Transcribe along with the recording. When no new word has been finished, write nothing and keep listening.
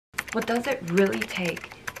What does it really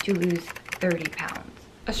take to lose 30 pounds?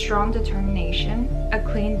 A strong determination, a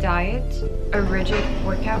clean diet, a rigid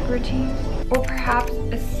workout routine, or perhaps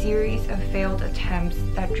a series of failed attempts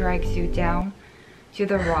that drags you down to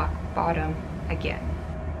the rock bottom again.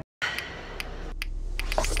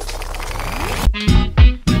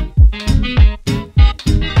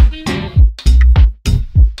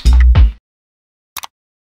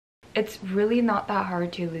 It's really not that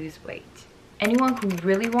hard to lose weight. Anyone who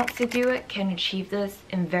really wants to do it can achieve this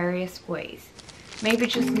in various ways. Maybe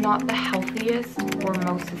just not the healthiest or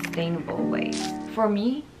most sustainable ways. For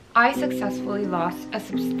me, I successfully lost a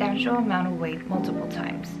substantial amount of weight multiple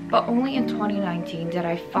times, but only in 2019 did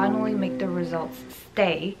I finally make the results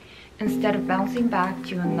stay instead of bouncing back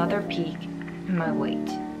to another peak in my weight.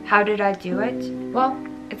 How did I do it? Well,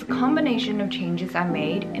 it's a combination of changes I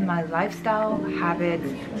made in my lifestyle,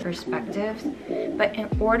 habits, perspectives, but in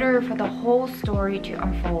order for the whole story to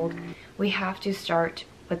unfold, we have to start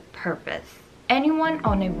with purpose. Anyone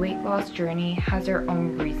on a weight loss journey has their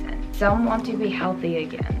own reason. Some want to be healthy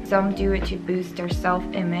again. Some do it to boost their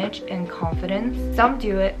self-image and confidence. Some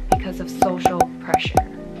do it because of social pressure.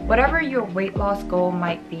 Whatever your weight loss goal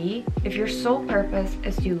might be, if your sole purpose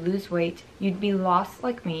is to lose weight, you'd be lost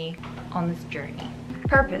like me on this journey.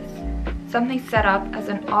 Purpose. Something set up as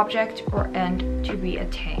an object or end to be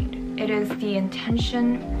attained. It is the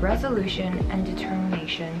intention, resolution, and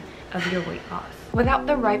determination of your weight loss. Without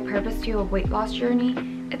the right purpose to a weight loss journey,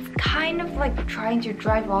 it's kind of like trying to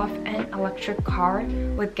drive off an electric car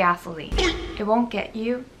with gasoline. It won't get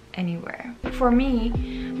you anywhere. For me,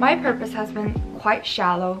 my purpose has been quite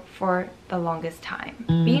shallow for the longest time.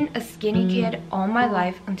 Being a skinny kid all my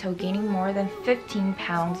life until gaining more than 15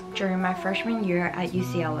 pounds during my freshman year at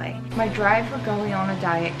UCLA. My drive for going on a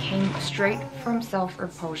diet came straight from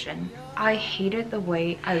self-repulsion. I hated the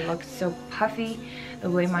way I looked so puffy, the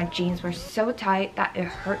way my jeans were so tight that it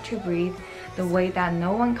hurt to breathe, the way that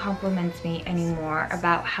no one compliments me anymore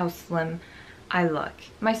about how slim I look.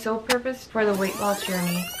 My sole purpose for the weight loss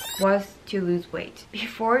journey was to lose weight.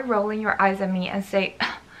 Before rolling your eyes at me and say,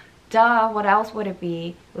 duh, what else would it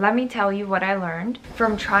be? Let me tell you what I learned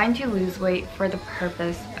from trying to lose weight for the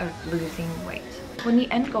purpose of losing weight. When the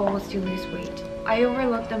end goal was to lose weight, I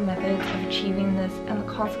overlooked the methods of achieving this and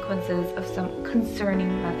the consequences of some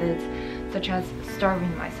concerning methods, such as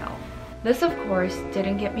starving myself. This, of course,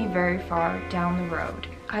 didn't get me very far down the road.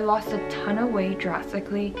 I lost a ton of weight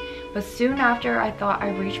drastically, but soon after I thought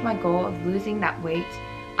I reached my goal of losing that weight,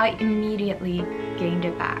 I immediately gained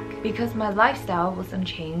it back because my lifestyle was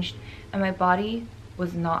unchanged and my body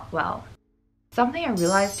was not well. Something I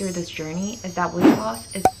realized through this journey is that weight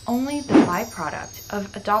loss is only the byproduct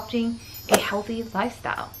of adopting a healthy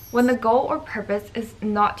lifestyle. When the goal or purpose is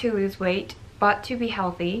not to lose weight, but to be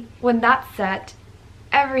healthy, when that's set,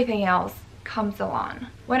 everything else comes along.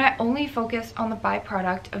 When I only focused on the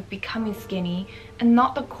byproduct of becoming skinny and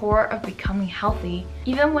not the core of becoming healthy,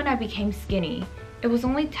 even when I became skinny, it was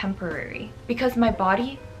only temporary because my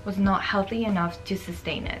body was not healthy enough to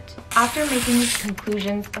sustain it. After making these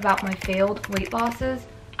conclusions about my failed weight losses,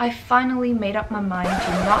 I finally made up my mind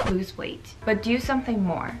to not lose weight, but do something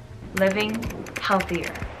more, living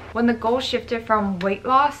healthier. When the goal shifted from weight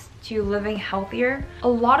loss to living healthier, a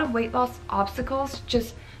lot of weight loss obstacles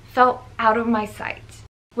just felt out of my sight.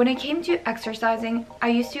 When it came to exercising, I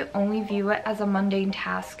used to only view it as a mundane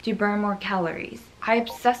task to burn more calories. I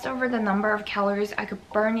obsessed over the number of calories I could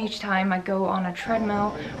burn each time I go on a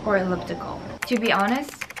treadmill or elliptical. To be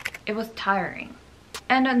honest, it was tiring.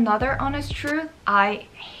 And another honest truth, I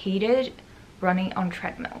hated running on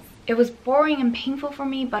treadmills. It was boring and painful for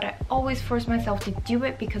me, but I always forced myself to do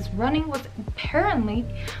it because running was apparently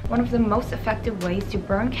one of the most effective ways to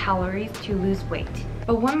burn calories to lose weight.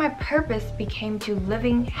 But when my purpose became to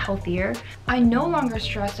living healthier, I no longer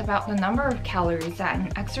stressed about the number of calories that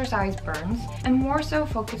an exercise burns and more so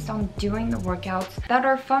focused on doing the workouts that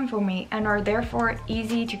are fun for me and are therefore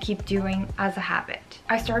easy to keep doing as a habit.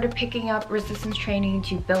 I started picking up resistance training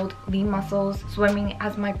to build lean muscles, swimming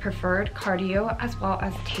as my preferred cardio, as well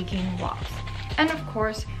as taking walks. And of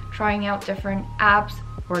course, trying out different abs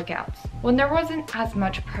workouts. When there wasn't as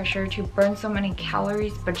much pressure to burn so many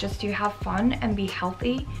calories but just to have fun and be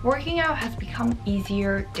healthy, working out has become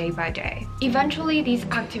easier day by day. Eventually, these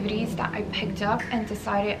activities that I picked up and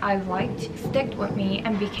decided I liked stuck with me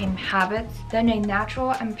and became habits, then a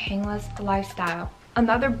natural and painless lifestyle.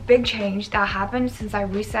 Another big change that happened since I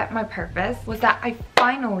reset my purpose was that I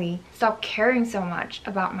finally stopped caring so much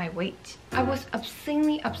about my weight. I was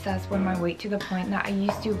obscenely obsessed with my weight to the point that I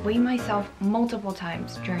used to weigh myself multiple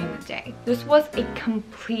times during the day. This was a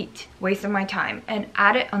complete waste of my time and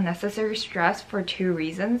added unnecessary stress for 2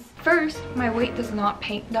 reasons. First, my weight does not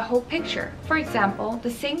paint the whole picture. For example, the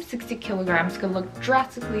same 60 kilograms could look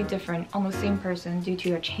drastically different on the same person due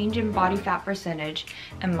to a change in body fat percentage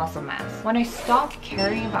and muscle mass. When I stopped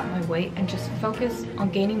caring about my weight and just focused on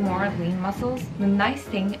gaining more lean muscles, the nice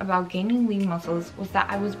thing about gaining lean muscles was that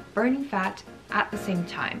I was burning fat at the same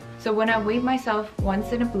time. So when I weighed myself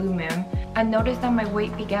once in a blue moon, I noticed that my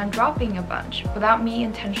weight began dropping a bunch without me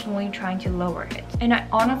intentionally trying to lower it. And I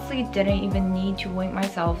honestly didn't even need to weigh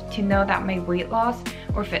myself to know that my weight loss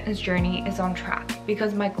or fitness journey is on track,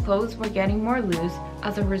 because my clothes were getting more loose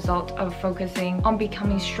as a result of focusing on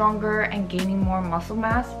becoming stronger and gaining more muscle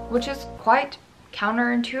mass, which is quite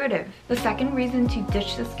counterintuitive. The second reason to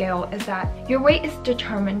ditch the scale is that your weight is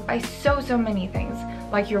determined by so many things,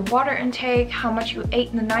 like your water intake, how much you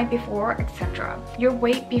ate the night before, etc. Your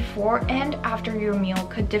weight before and after your meal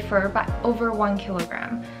could differ by over 1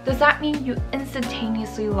 kilogram. Does that mean you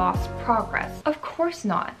instantaneously lost progress? Of course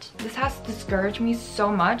not. This has discouraged me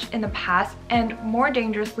so much in the past and more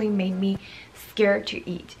dangerously made me scared to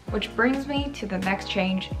eat, which brings me to the next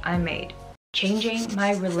change I made. Changing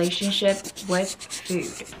my relationship with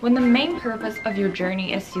food. When the main purpose of your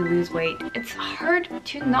journey is to lose weight, it's hard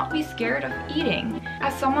to not be scared of eating.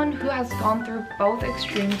 As someone who has gone through both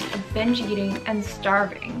extremes of binge eating and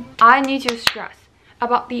starving, I need to stress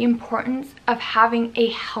about the importance of having a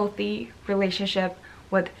healthy relationship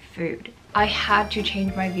with food. I had to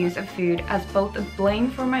change my views of food as both a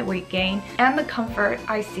blame for my weight gain and the comfort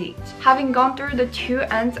I seeked. Having gone through the 2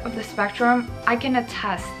 ends of the spectrum, I can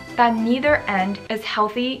attest that neither end is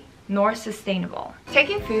healthy nor sustainable.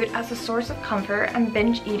 Taking food as a source of comfort and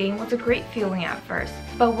binge eating was a great feeling at first,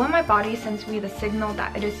 but when my body sends me the signal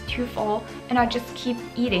that it is too full and I just keep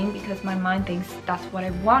eating because my mind thinks that's what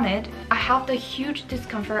I wanted, I have the huge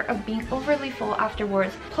discomfort of being overly full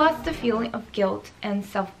afterwards, plus the feeling of guilt and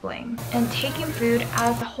self-blame. And taking food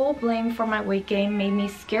as the whole blame for my weight gain made me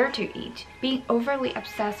scared to eat. Being overly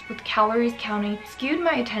obsessed with calories counting skewed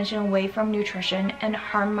my attention away from nutrition and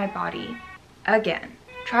harmed my body. Again.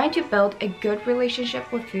 Trying to build a good relationship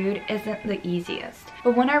with food isn't the easiest,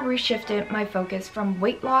 but when I reshifted my focus from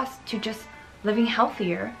weight loss to just living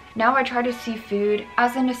healthier, now I try to see food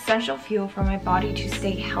as an essential fuel for my body to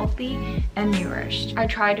stay healthy and nourished. I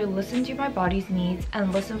try to listen to my body's needs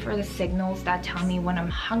and listen for the signals that tell me when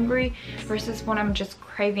I'm hungry versus when I'm just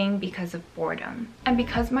craving because of boredom. And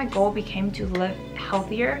because my goal became to live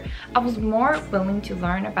healthier, I was more willing to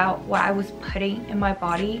learn about what I was putting in my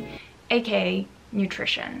body, aka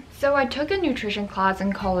nutrition. So I took a nutrition class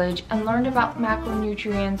in college and learned about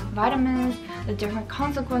macronutrients, vitamins, the different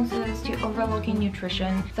consequences to overlooking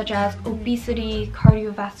nutrition, such as obesity,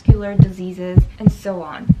 cardiovascular diseases, and so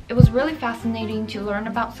on. It was really fascinating to learn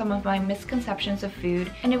about some of my misconceptions of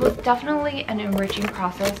food, and it was definitely an enriching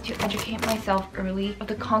process to educate myself early of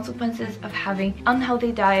the consequences of having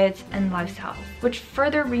unhealthy diets and lifestyles, which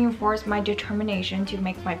further reinforced my determination to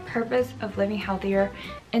make my purpose of living healthier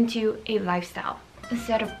into a lifestyle.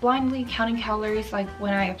 Instead of blindly counting calories like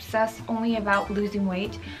when I obsessed only about losing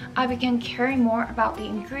weight, I began caring more about the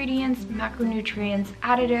ingredients, macronutrients,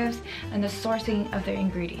 additives, and the sourcing of their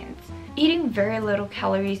ingredients. Eating very little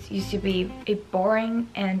calories used to be a boring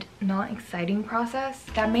and not exciting process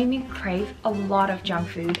that made me crave a lot of junk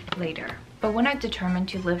food later. But when I determined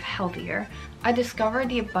to live healthier, I discovered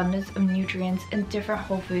the abundance of nutrients in different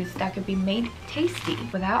whole foods that could be made tasty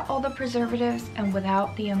without all the preservatives and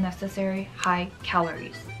without the unnecessary high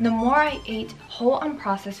calories. The more I ate whole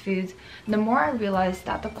unprocessed foods, the more I realized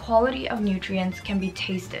that the quality of nutrients can be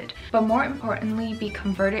tasted, but more importantly, be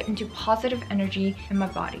converted into positive energy in my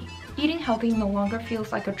body. Eating healthy no longer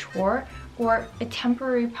feels like a chore or a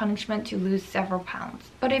temporary punishment to lose several pounds,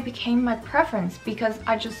 but it became my preference because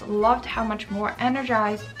I just loved how much more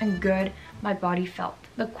energized and good my body felt.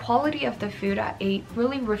 The quality of the food I ate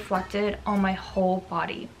really reflected on my whole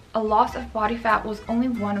body. A loss of body fat was only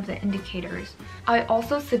one of the indicators. I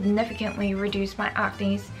also significantly reduced my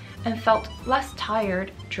acne and felt less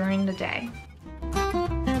tired during the day.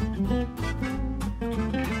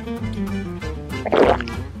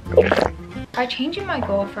 By changing my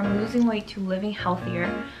goal from losing weight to living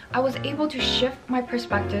healthier, I was able to shift my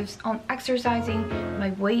perspectives on exercising,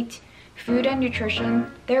 my weight, food and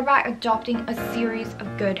nutrition, thereby adopting a series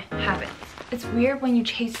of good habits. It's weird when you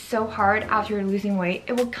chase so hard after losing weight,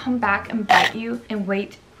 it will come back and bite you and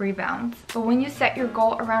weight rebounds. But when you set your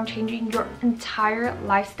goal around changing your entire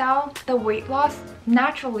lifestyle, the weight loss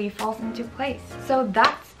naturally falls into place. So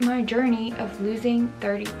that's my journey of losing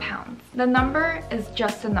 30 pounds. The number is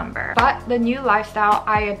just a number, but the new lifestyle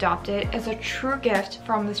I adopted is a true gift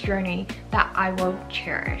from this journey that I will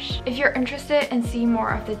cherish. If you're interested in seeing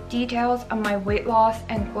more of the details of my weight loss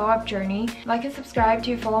and glow up journey, like and subscribe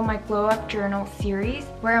to follow my glow up journal series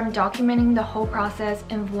where I'm documenting the whole process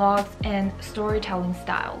in vlogs and storytelling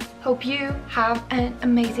styles. Hope you have an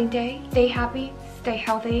amazing day. Stay happy, stay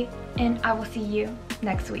healthy, and I will see you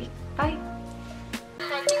next week. Bye.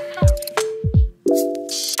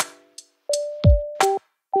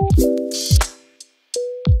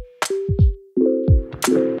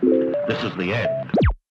 This is the end.